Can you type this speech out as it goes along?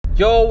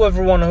Yo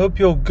everyone, I hope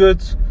you're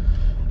good.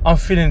 I'm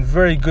feeling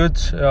very good.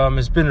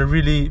 It's been a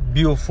really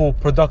beautiful,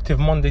 productive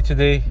Monday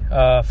today.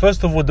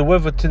 First of all, the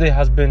weather today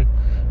has been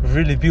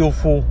really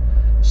beautiful.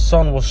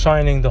 Sun was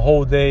shining the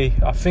whole day.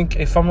 I think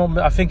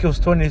it was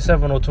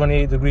 27 or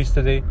 28 degrees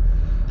today.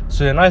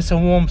 So yeah, nice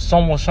and warm,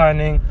 sun was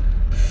shining,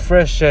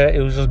 fresh air.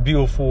 It was just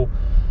beautiful.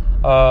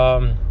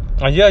 And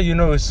yeah,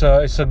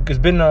 it's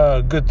been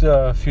a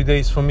good few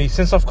days for me.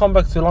 Since I've come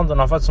back to London,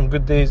 I've had some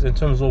good days in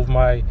terms of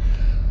my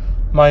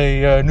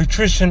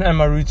nutrition and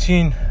my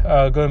routine,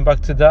 going back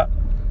to that.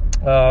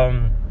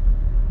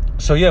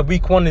 So yeah,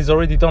 week 1 is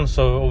already done.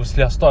 So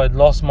obviously I started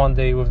last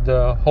Monday with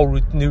the whole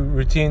new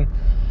routine,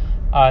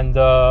 and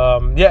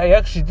yeah, it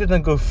actually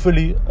didn't go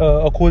fully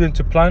according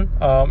to plan.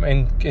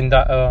 In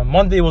that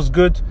Monday was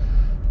good,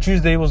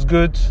 Tuesday was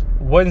good,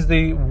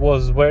 Wednesday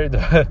was where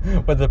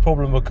the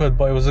problem occurred,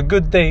 but it was a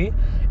good day.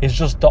 It's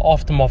just the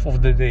aftermath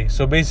of the day.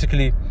 So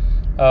basically,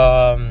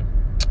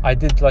 I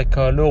did like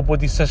a little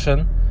body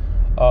session.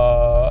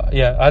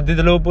 I did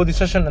a little body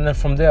session, and then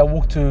from there I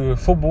walked to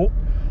football,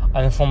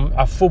 and then from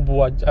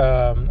football,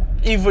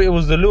 either it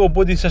was the little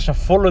body session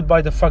followed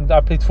by the fact that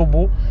I played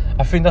football.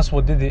 I think that's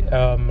what did it.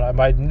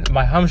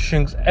 My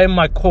hamstrings and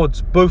my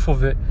quads, both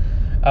of it,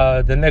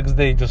 the next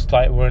day just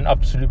like were in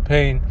absolute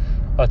pain,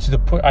 to the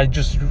point I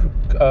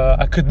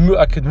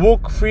could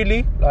walk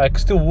freely, I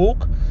could still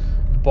walk,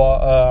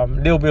 but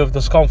little bit of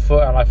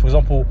discomfort, and like, for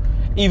example,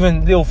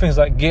 even little things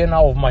like getting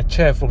out of my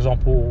chair, for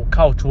example, or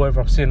couch or whatever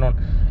I'm sitting on,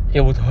 it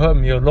would hurt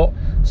me a lot.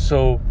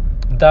 So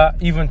that,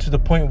 even to the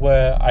point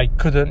where I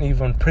couldn't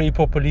even pray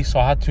properly, so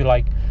I had to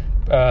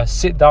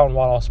sit down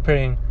while I was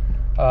praying.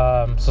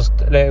 So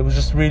it was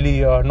just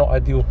really not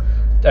ideal,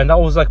 and that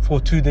was like for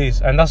 2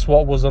 days, and that's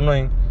what was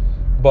annoying.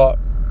 But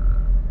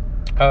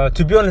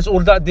to be honest,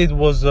 all that did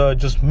was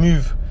just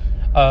move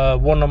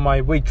one of my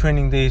weight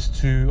training days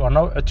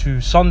to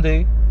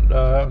Sunday.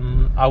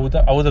 I would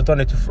have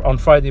done it on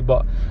Friday,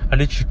 but I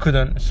literally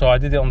couldn't, so I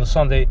did it on the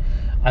Sunday.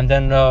 And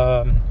then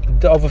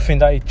the other thing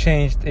that it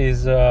changed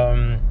is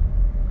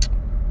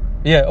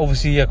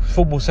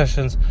football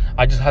sessions.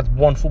 I just had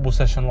one football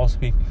session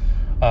last week,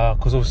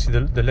 because obviously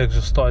the legs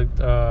just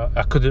started.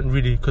 I couldn't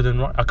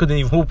run. I couldn't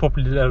even walk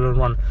properly, let alone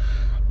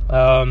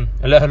run,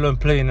 let alone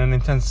play in an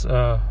intense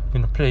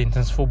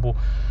football.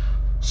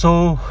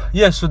 So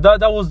yeah, so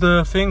that was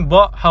the thing.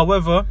 But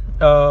however,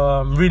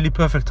 really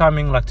perfect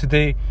timing. Like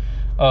today,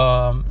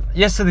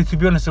 yesterday, to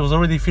be honest, I was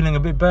already feeling a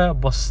bit better,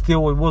 but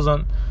still it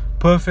wasn't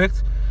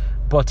perfect.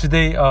 But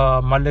today,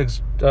 my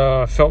legs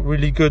felt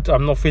really good.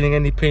 I'm not feeling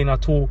any pain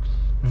at all.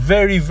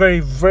 Very, very,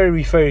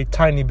 very, very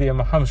tiny bit in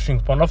my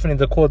hamstrings, but nothing in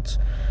the quads.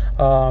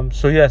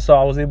 So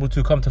I was able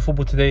to come to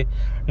football today.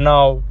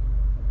 Now,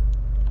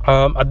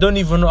 I don't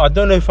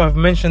know if I've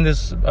mentioned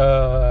this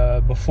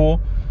before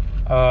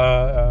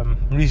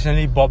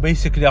recently, but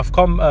basically I've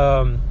come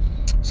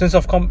so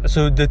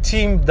the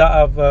team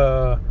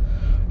that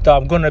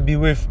I'm gonna be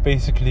with,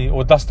 basically,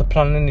 or that's the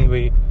plan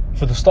anyway,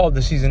 for the start of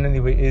the season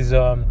anyway, is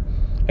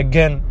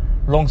again,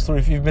 long story,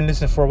 if you've been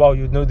listening for a while,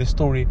 you'd know this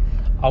story.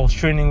 I was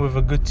training with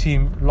a good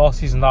team last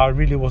season that I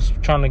really was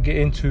trying to get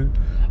into.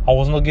 I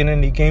was not getting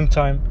any game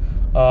time.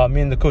 Me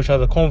and the coach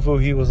had a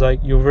convo. He was like,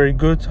 "You're very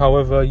good,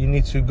 however, you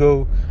need to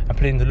go and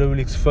play in the lower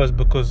leagues first,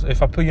 because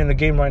if I put you in a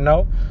game right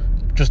now,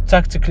 just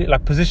tactically,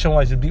 like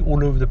position-wise, you'll be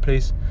all over the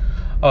place."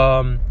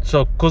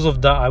 So because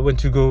of that, I went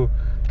to go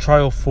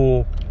trial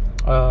for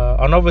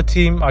another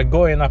team. I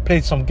got in, I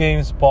played some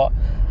games, but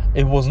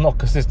it was not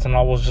consistent.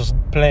 I was just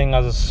playing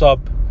as a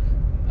sub,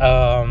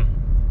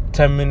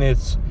 10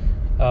 minutes,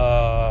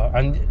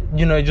 and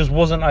it just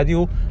wasn't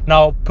ideal.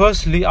 Now,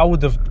 personally, I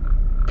would have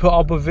put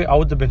up with it. I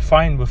would have been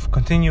fine with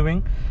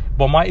continuing,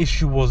 but my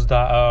issue was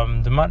that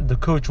the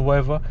coach or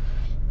whatever,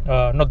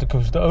 not the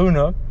coach, the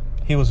owner,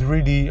 he was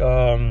really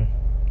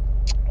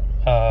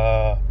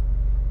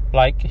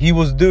he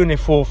was doing it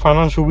for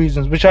financial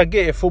reasons, which I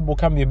get. Football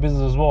can be a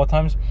business as well at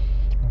times,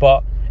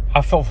 but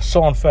I felt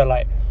so unfair.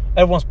 Like,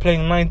 everyone's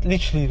playing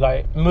literally,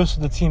 like, most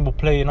of the team will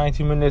play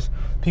 90 minutes.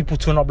 People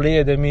turn up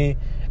later than me,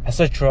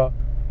 etc.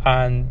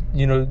 And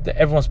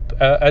everyone's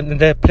and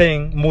they're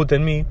playing more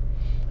than me,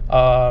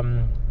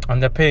 and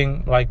they're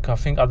paying like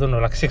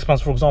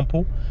 £6, for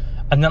example,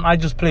 and then I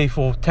just play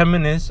for 10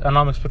 minutes and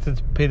I'm expected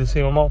to pay the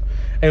same amount.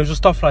 And it was just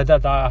stuff like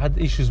that I had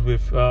issues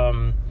with.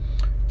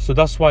 So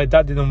that's why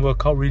that didn't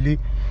work out really.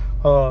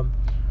 But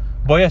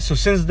yeah, so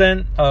since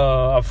then,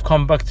 I've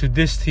come back to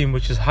this team,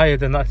 which is higher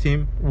than that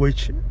team,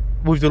 which,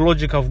 with the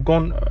logic I've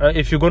gone,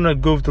 if you're going to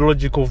go with the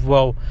logic of,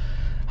 well,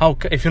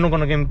 if you're not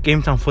going to get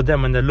game time for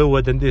them and they're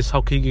lower than this,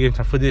 how can you get game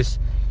time for this?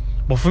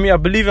 But for me, I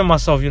believe in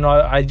myself,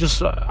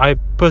 I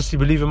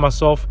personally believe in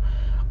myself,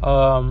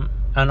 and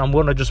I'm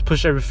going to just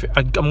push everything.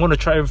 I'm going to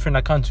try everything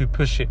I can to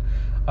push it.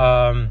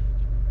 In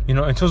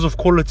terms of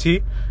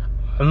quality,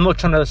 I'm not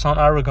trying to sound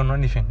arrogant or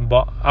anything,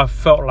 but I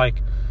felt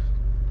like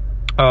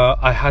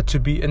I had to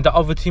be in the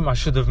other team. I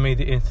should have made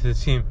it into the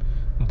team,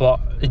 but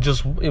it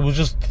was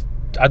just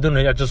I don't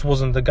know, I just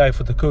wasn't the guy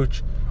for the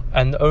coach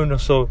and the owner.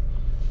 So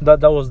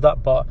that was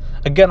that. But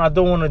again, I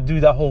don't want to do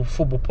that whole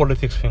football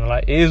politics thing.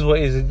 Like, it is what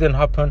it is. It didn't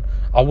happen.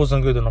 I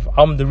wasn't good enough.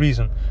 I'm the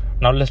reason.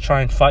 Now let's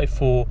try and fight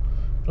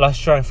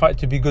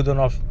to be good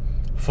enough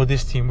for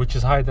this team, which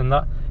is higher than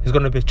that. It's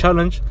going to be a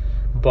challenge,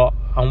 but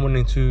I'm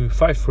willing to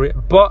fight for it.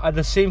 But at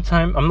the same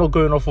time, I'm not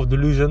going off of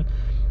delusion.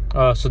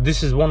 So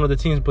this is one of the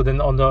teams, but then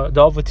on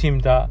the other team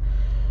that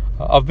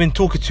I've been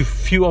talking to a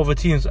few other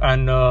teams,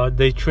 and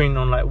they train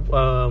on like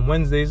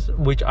Wednesdays,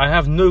 which I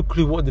have no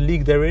clue what the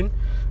league they're in.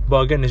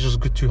 But again, it's just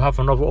good to have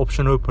another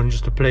option open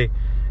just to play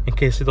in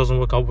case it doesn't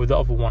work out with the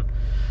other one,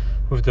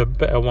 with the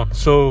better one.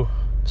 So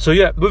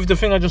yeah, with the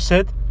thing I just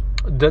said,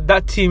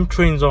 that team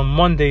trains on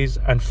Mondays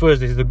and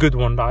Thursdays, the good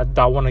one that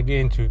I want to get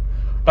into.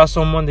 That's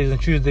on Mondays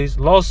and Tuesdays.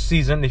 Last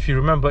season, if you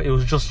remember, it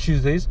was just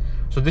Tuesdays.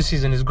 So this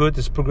season is good.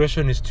 This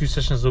progression is 2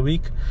 sessions a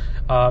week,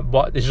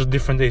 but it's just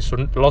different days. So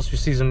last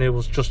season it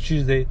was just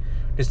Tuesday.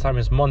 This time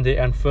it's Monday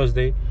and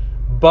Thursday.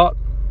 But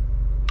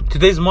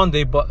today's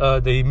Monday,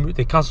 but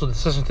they cancelled the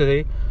session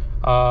today.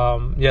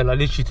 Like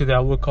literally today I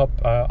woke up.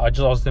 I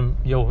just asked them,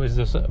 "Yo, is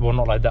this?" Well,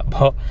 not like that,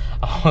 but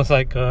I was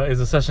like, "Is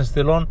the session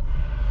still on?"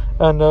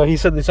 And he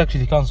said it's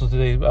actually cancelled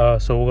today.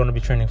 So we're gonna be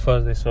training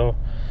Thursday. So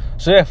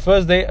yeah,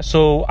 Thursday.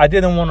 So I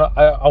didn't want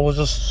to. I was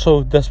just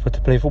so desperate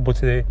to play football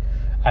today,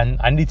 and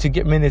I need to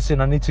get minutes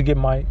in. I need to get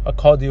my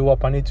cardio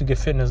up. I need to get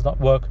fitness that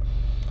work.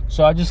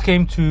 So I just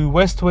came to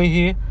Westway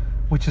here,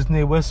 which is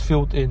near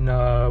Westfield in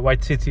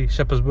White City,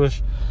 Shepherd's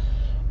Bush.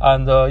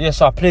 And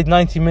yes, I played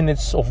 90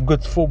 minutes of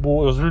good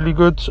football. It was really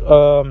good.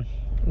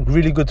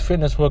 Really good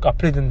fitness work. I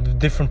played in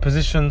different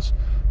positions.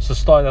 So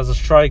started as a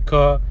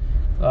striker,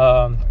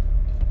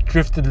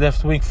 drifted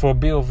left wing for a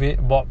bit of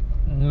it, but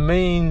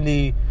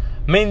mainly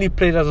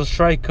played as a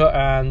striker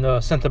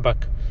and centre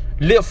back.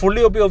 For a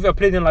little bit of it, I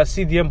played in like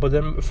CDM, but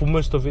then for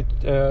most of it,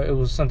 it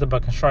was centre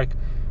back and strike.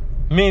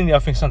 Mainly, I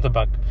think centre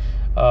back.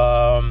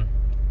 And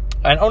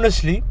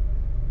honestly,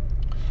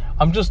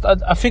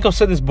 I think I've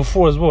said this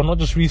before as well, not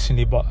just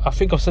recently, but I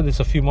think I've said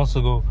this a few months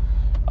ago.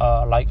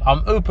 Like,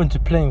 I'm open to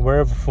playing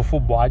wherever for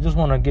football. I just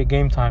want to get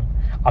game time.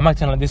 I'm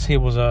acting like this here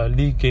was a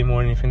league game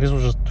or anything. This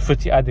was just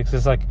Footy Addicts.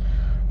 It's like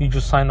you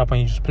just sign up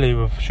and you just play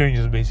with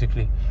strangers,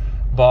 basically.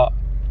 But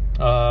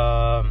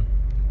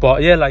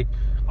yeah, like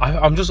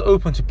I'm just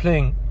open to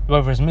playing,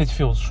 whether it's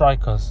midfield,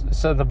 strikers,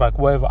 centre back,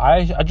 whatever.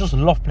 I just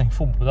love playing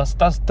football.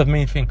 That's the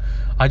main thing.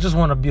 I just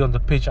want to be on the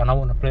pitch and I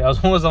want to play.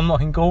 As long as I'm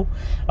not in goal,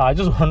 I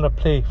just want to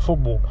play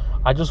football.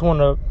 I just want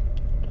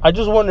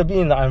to be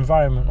in that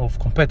environment of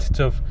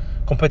competitive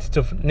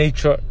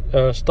nature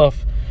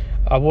stuff.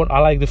 I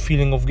like the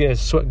feeling of getting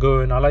sweat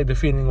going. I like the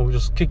feeling of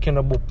just kicking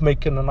a ball,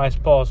 making a nice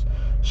pass,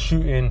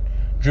 shooting,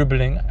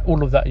 dribbling,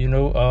 all of that.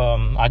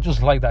 I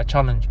just like that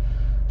challenge.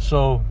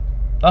 So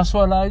that's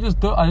why I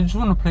just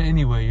want to play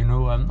anyway.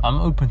 I'm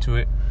open to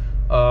it.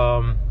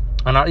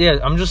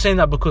 I'm just saying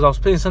that because I was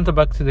playing centre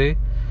back today,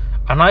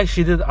 and I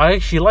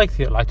actually liked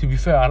it. Like, to be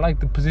fair, I like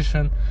the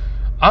position.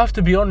 I have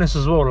to be honest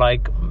as well.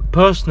 Like,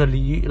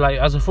 personally, like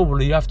as a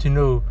footballer, you have to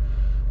know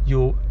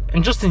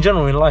and just in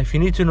general in life, you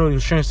need to know your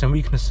strengths and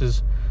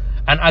weaknesses.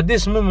 And at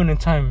this moment in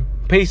time,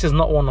 pace is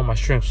not one of my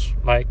strengths.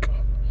 Like,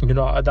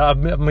 I've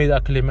made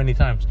that clear many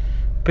times.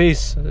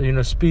 Pace,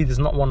 speed is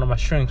not one of my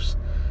strengths.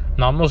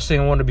 Now, I'm not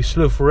saying I want to be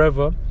slow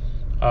forever,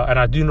 and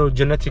I do know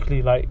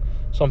genetically, like,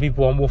 some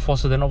people are more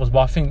faster than others, but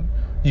I think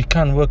you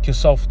can work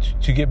yourself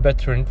to get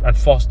better and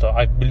faster.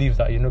 I believe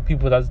that.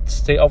 People that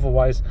say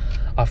otherwise,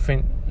 I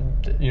think,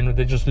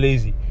 they're just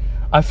lazy.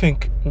 I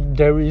think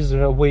there is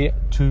a way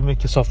to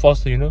make yourself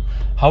faster,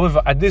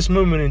 However, at this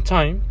moment in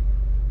time,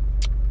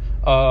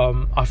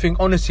 I think,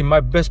 honestly,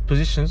 my best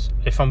positions,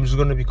 if I'm just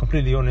going to be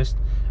completely honest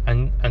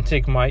and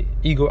take my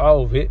ego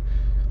out of it,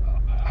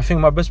 I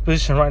think my best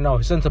position right now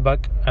is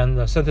centre-back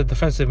and centre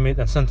defensive mid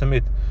and centre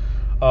mid.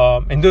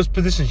 In those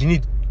positions, you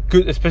need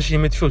good, especially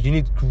in midfield, you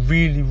need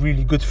really,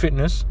 really good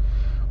fitness,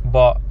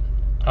 but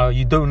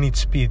you don't need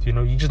speed.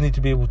 You just need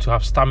to be able to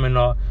have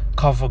stamina,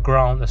 cover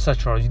ground,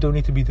 etc. You don't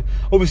need to be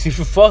obviously, if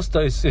you're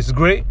faster, it's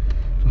great,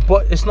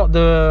 but it's not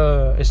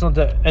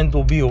the end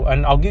all be all.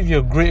 And I'll give you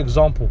a great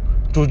example.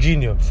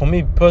 Jorginho, for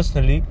me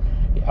personally,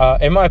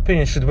 in my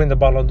opinion, should win the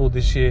Ballon d'Or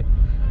this year.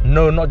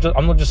 No, I'm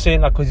not just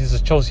saying that because he's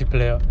a Chelsea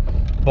player,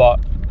 but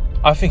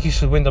I think he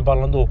should win the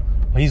Ballon d'Or.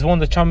 He's won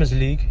the Champions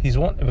League. He's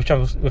won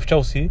with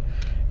Chelsea.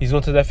 He's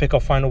gone to the FA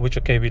Cup final, which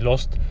we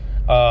lost.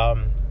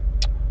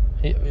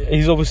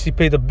 He's obviously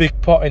played a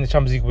big part in the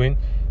Champions League win.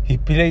 He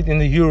played in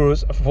the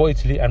Euros for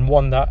Italy and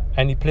won that,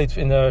 and he played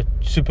in the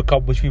Super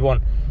Cup, which we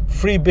won.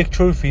 3 big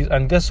trophies,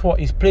 and guess what?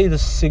 He's played a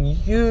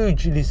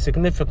hugely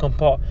significant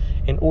part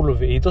in all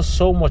of it. He does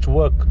so much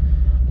work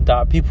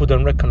that people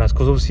don't recognise,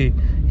 because obviously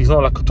he's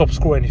not like a top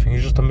scorer or anything.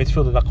 He's just a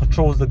midfielder that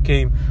controls the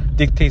game,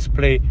 dictates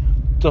play,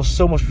 gives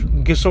so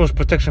much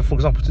protection, for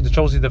example, to the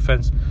Chelsea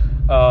defence,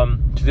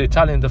 to the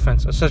Italian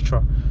defence,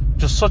 etc.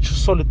 Just such a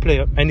solid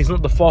player, and he's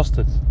not the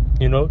fastest,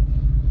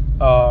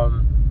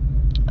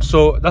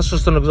 So that's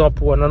just an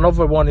example. And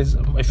another one is,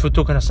 if we're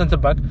talking a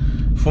centre-back,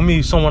 for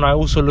me, someone I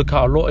also look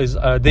at a lot is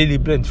Daley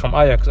Blind from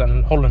Ajax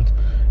and Holland.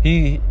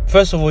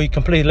 First of all, he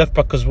can play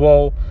left-back as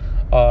well.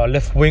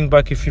 left wing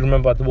back, if you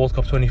remember, at the World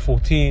Cup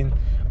 2014,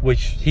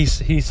 which he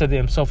said it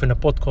himself in a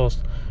podcast.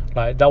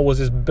 Like, that was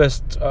his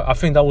best. I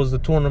think that was the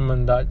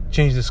tournament that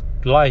changed his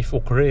life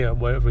or career,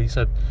 whatever he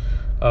said.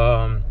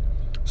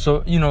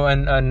 So, you know,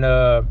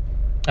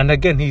 and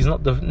again, he's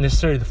not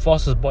necessarily the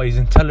fastest, but he's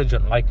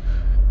intelligent. Like,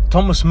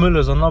 Thomas Müller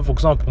is another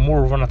example,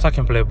 more of an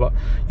attacking player. But,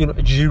 you know,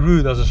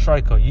 Giroud as a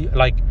striker,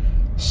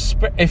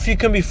 if you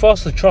can be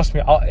faster, trust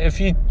me. If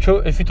you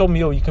told me,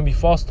 you can be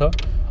faster,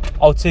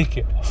 I'll take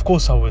it. Of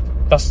course I would.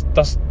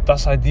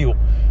 That's ideal.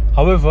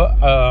 However,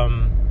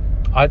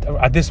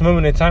 at this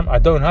moment in time, I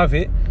don't have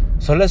it.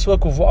 So let's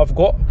work with what I've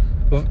got.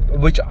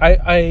 Which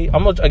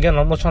I'm not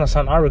trying to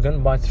sound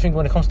arrogant, but I think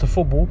when it comes to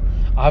football,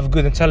 I have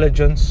good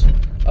intelligence.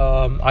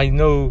 I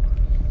know.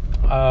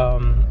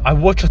 I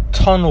watch a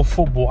ton of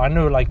football. I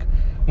know, like,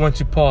 when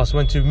to pass,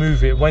 when to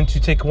move it, when to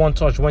take one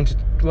touch, when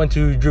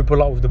to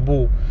dribble out with the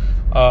ball.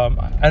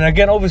 And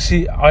again,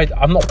 obviously,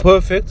 I'm not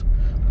perfect,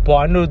 but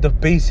I know the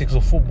basics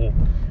of football.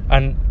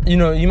 And, you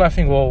know, you might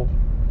think, well,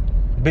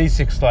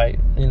 basics, like,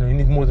 you know, you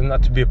need more than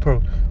that to be a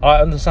pro.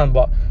 I understand,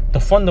 but the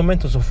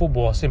fundamentals of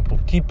football are simple.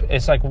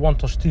 It's like one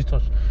touch, two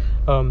touch.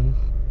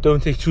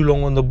 Don't take too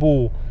long on the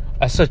ball,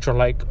 etc.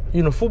 Like,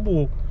 you know,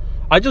 football,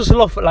 I just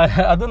love, like,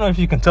 I don't know if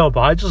you can tell,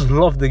 but I just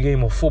love the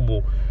game of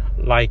football.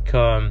 Like,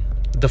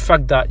 the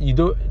fact that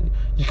you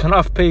can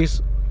have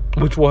pace,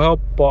 which will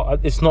help, but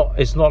it's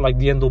not like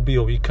the end all be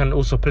all. You can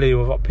also play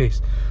without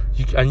pace,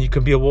 and you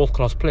can be a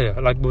world-class player,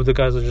 like with the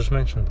guys I just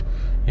mentioned.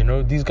 You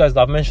know, these guys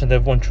that I've mentioned,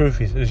 they've won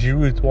trophies.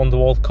 Giroud won the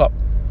World Cup,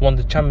 won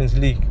the Champions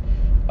League,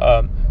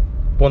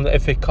 won the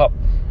FA Cup,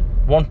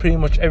 won pretty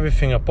much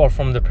everything apart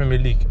from the Premier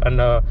League, and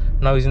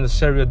now he's in the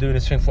Serie A doing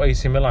his thing for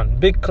AC Milan.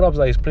 Big clubs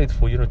that he's played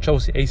for, you know,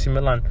 Chelsea, AC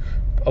Milan.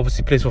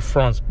 Obviously plays for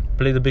France,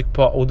 played a big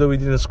part, although he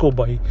didn't score,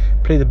 but he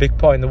played a big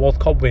part in the World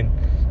Cup win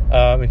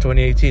in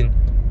 2018.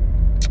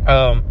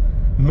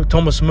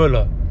 Thomas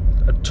Müller,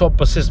 a top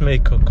assist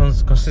maker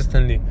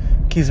consistently,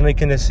 keeps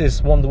making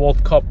assists, won the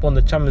World Cup, won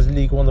the Champions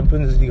League, won the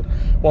Bundesliga,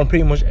 won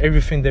pretty much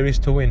everything there is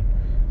to win,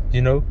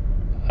 you know.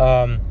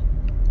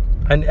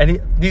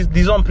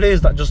 These aren't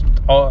players that just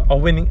are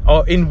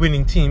in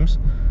winning teams.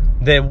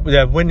 They're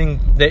in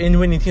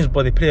winning teams,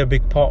 but they play a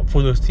big part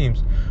for those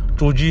teams.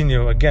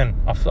 Jorginho, again,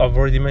 I've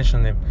already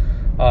mentioned him.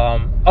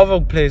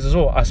 Other players as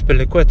well,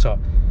 Azpilicueta,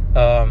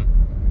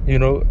 you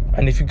know.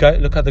 And if you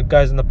guys look at the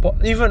guys in the pot,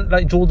 even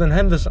like Jordan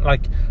Henderson,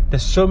 like,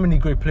 there's so many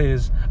great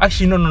players.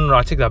 Actually, no,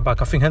 I take that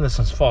back. I think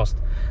Henderson's fast.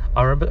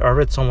 I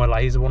read somewhere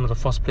like he's one of the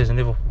fast players in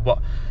Liverpool. But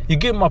you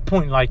get my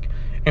point. Like,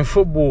 in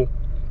football,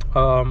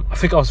 I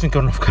think I was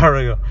thinking of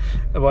Carragher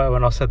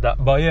when I said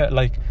that. But yeah,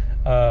 like,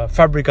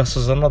 Fabregas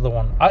is another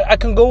one. I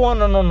can go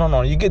on and on and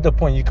on. You get the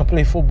point. You can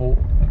play football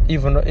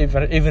even if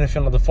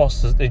you're not the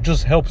fastest. It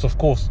just helps, of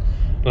course.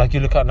 Like, you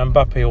look at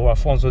Mbappe or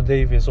Alphonso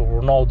Davies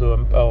or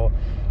Ronaldo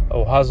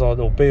or Hazard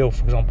or Bale,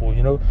 for example.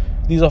 You know,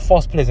 these are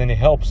fast players, and it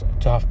helps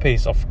to have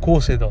pace. Of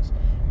course it does,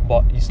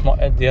 but it's not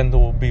at the end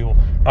all be all.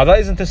 Now, that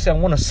isn't to say I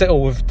want to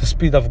settle with the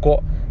speed I've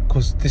got,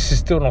 because this is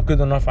still not good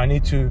enough. I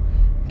need to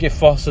get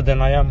faster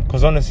than I am,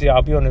 because honestly,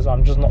 I'll be honest,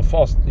 I'm just not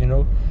fast, you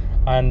know.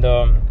 And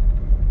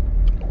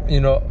you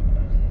know,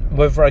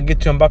 whether I get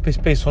to Mbappe's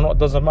pace or not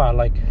doesn't matter.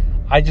 Like,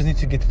 I just need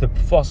to get to the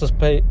fastest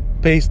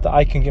pace that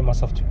I can get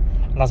myself to,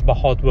 and that's by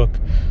hard work.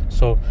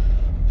 So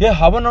yeah,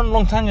 I went on a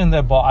long tangent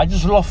there, but I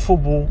just love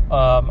football.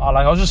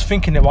 I was just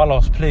thinking it while I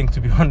was playing,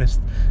 to be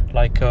honest.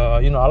 Like,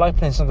 you know, I like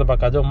playing centre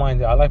back. I don't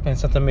mind it. I like playing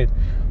centre mid.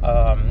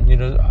 You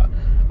know,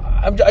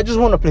 I just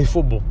want to play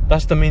football.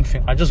 That's the main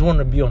thing. I just want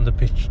to be on the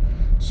pitch.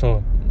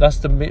 So that's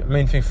the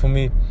main thing for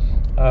me.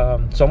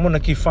 So I'm going to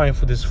keep fighting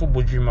for this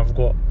football dream I've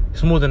got.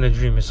 It's more than a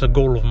dream. It's a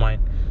goal of mine.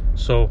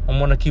 So I'm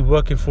going to keep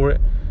working for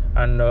it,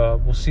 and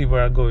we'll see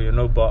where I go, you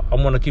know. But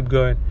I'm going to keep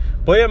going.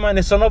 But yeah, man,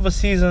 it's another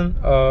season.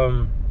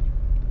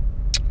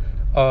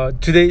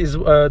 Today is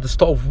the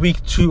start of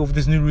week 2 of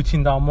this new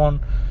routine that I'm on.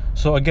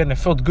 So again, it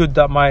felt good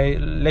that my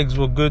legs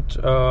were good.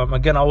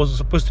 Again, I was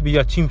supposed to be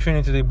at team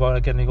training today, but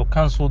again, it got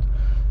cancelled.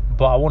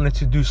 But I wanted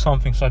to do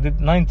something, so I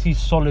did 90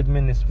 solid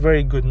minutes,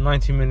 very good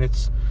 90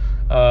 minutes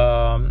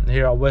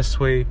here at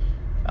Westway.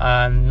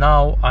 And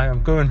now I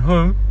am going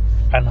home,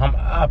 and I'm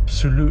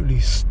absolutely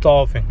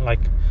starving.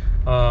 Like,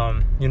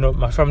 you know,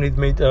 my family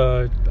made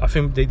I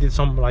think they did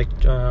some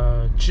like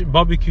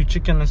barbecue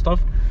chicken and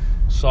stuff.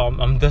 So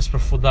I'm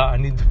desperate for that. I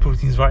need the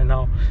proteins right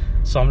now,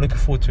 so I'm looking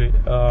forward to it.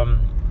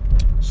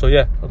 So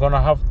yeah, we're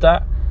gonna have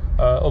that.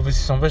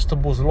 Obviously some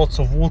vegetables, lots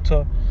of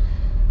water,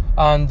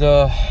 and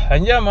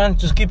yeah, man,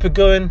 just keep it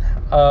going.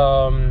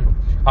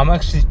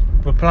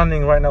 We're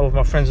planning right now with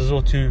my friends as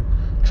well to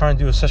try and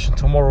do a session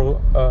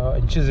tomorrow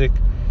in Chiswick,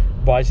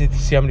 but I just need to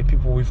see how many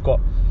people we've got.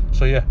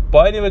 So yeah,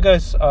 but anyway,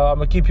 guys, I'm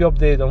gonna keep you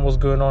updated on what's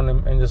going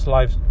on in this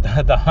life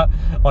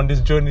on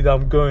this journey that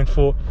I'm going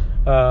for.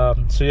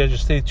 So yeah,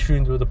 just stay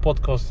tuned with the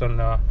podcast,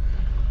 and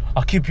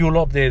I'll keep you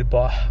all updated.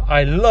 But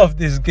I love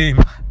this game,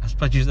 as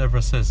Patrice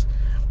ever says.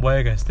 But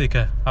yeah, guys, take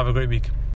care. Have a great week.